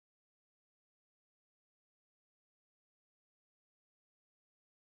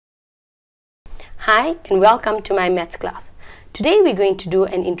Hi and welcome to my maths class. Today we're going to do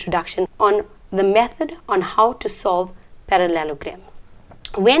an introduction on the method on how to solve parallelogram.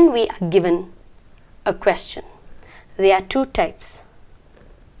 When we are given a question, there are two types.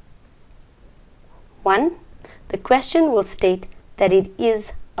 One, the question will state that it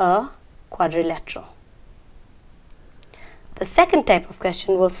is a quadrilateral. The second type of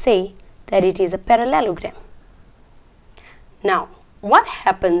question will say that it is a parallelogram. Now, what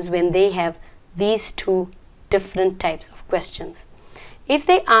happens when they have these two different types of questions? If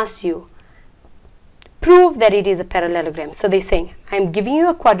they ask you, prove that it is a parallelogram. So they're saying, I'm giving you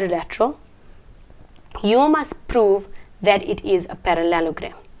a quadrilateral. You must prove that it is a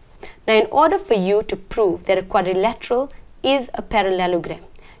parallelogram. Now, in order for you to prove that a quadrilateral is a parallelogram,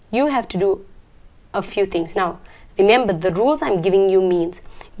 you have to do a few things. Now, remember, the rules I'm giving you means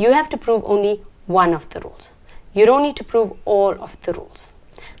you have to prove only one of the rules. You don't need to prove all of the rules.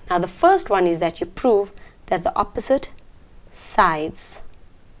 Now, the first one is that you prove that the opposite sides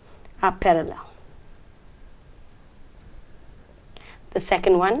are parallel. The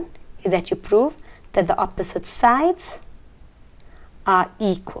second one is that you prove that the opposite sides are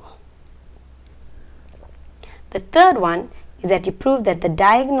equal. The third one is that you prove that the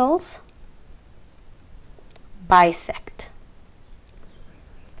diagonals bisect.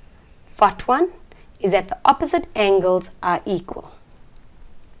 Fourth one is that the opposite angles are equal.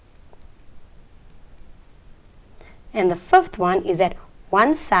 And the fifth one is that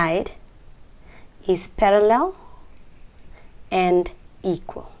one side is parallel and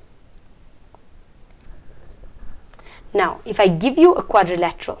equal. Now, if I give you a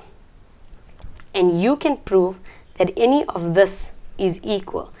quadrilateral and you can prove that any of this is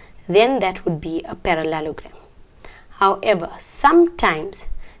equal, then that would be a parallelogram. However, sometimes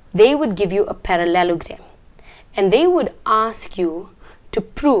they would give you a parallelogram and they would ask you to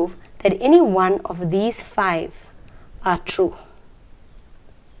prove that any one of these five are true.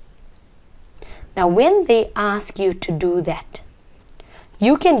 Now, when they ask you to do that,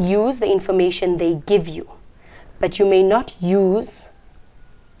 you can use the information they give you, but you may not use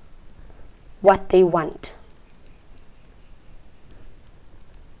what they want.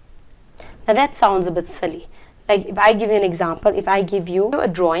 Now, that sounds a bit silly. Like, if I give you an example, if I give you a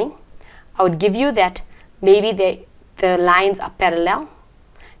drawing, I would give you that maybe the lines are parallel,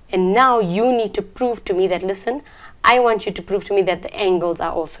 and now you need to prove to me that, listen, I want you to prove to me that the angles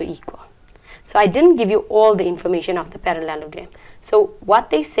are also equal. So I didn't give you all the information of the parallelogram. So what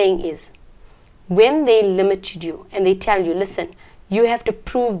they're saying is, when they limited you and they tell you, listen, you have to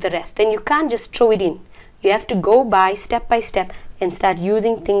prove the rest, then you can't just throw it in. You have to go by step and start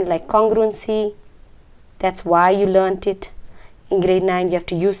using things like congruency. That's why you learned it in grade 9. You have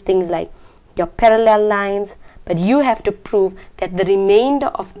to use things like your parallel lines, but you have to prove that the remainder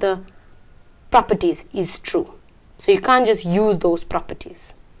of the properties is true. So you can't just use those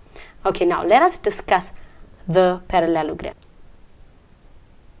properties. Okay, now let us discuss the parallelogram.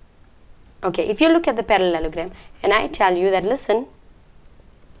 Okay, if you look at the parallelogram and I tell you that, listen,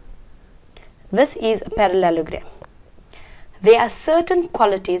 this is a parallelogram. There are certain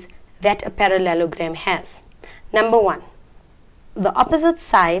qualities that a parallelogram has. Number one, the opposite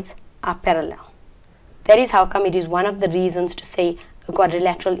sides are parallel. That is how come it is one of the reasons to say a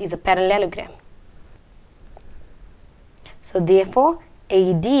quadrilateral is a parallelogram. So therefore,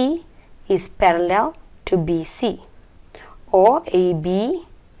 AD is parallel to BC, or AB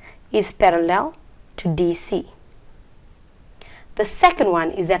is parallel to DC. The second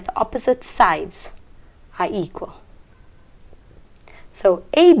one is that the opposite sides are equal. So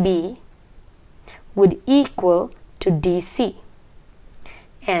AB would equal to DC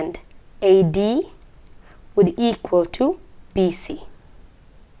and AD would equal to BC.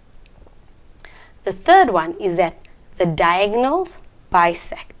 The third one is that the diagonals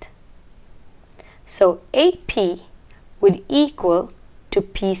bisect. So AP would equal to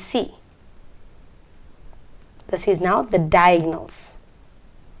PC. This is now the diagonals.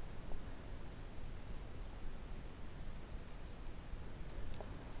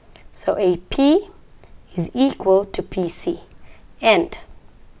 So AP is equal to PC and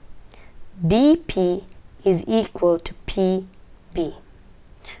DP is equal to PB.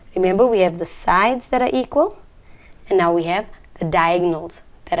 Remember, we have the sides that are equal and now we have the diagonals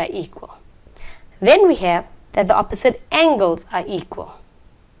that are equal. Then we have that the opposite angles are equal.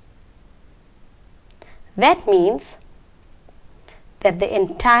 That means that the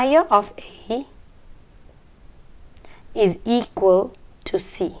entire of A is equal to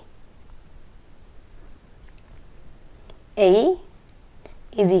C. A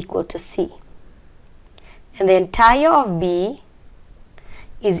is equal to C. And the entire of B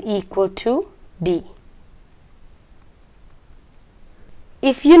is equal to D.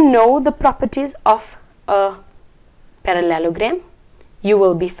 If you know the properties of a parallelogram, you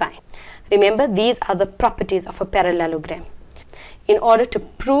will be fine. Remember, these are the properties of a parallelogram. In order to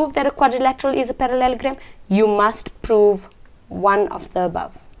prove that a quadrilateral is a parallelogram, you must prove one of the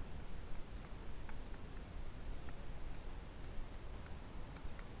above.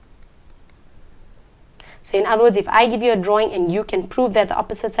 So in other words, if I give you a drawing and you can prove that the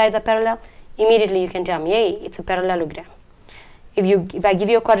opposite sides are parallel, immediately you can tell me, hey, it's a parallelogram. If I give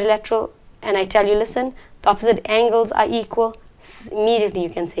you a quadrilateral and I tell you, listen, the opposite angles are equal, immediately you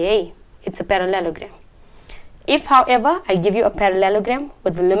can say, hey, it's a parallelogram. If, however, I give you a parallelogram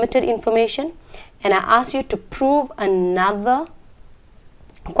with limited information and I ask you to prove another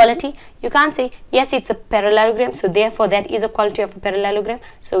quality, you can't say, yes, it's a parallelogram, so therefore that is a quality of a parallelogram,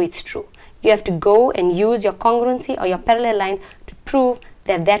 so it's true. You have to go and use your congruency or your parallel line to prove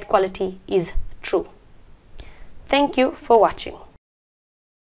that that quality is true. Thank you for watching.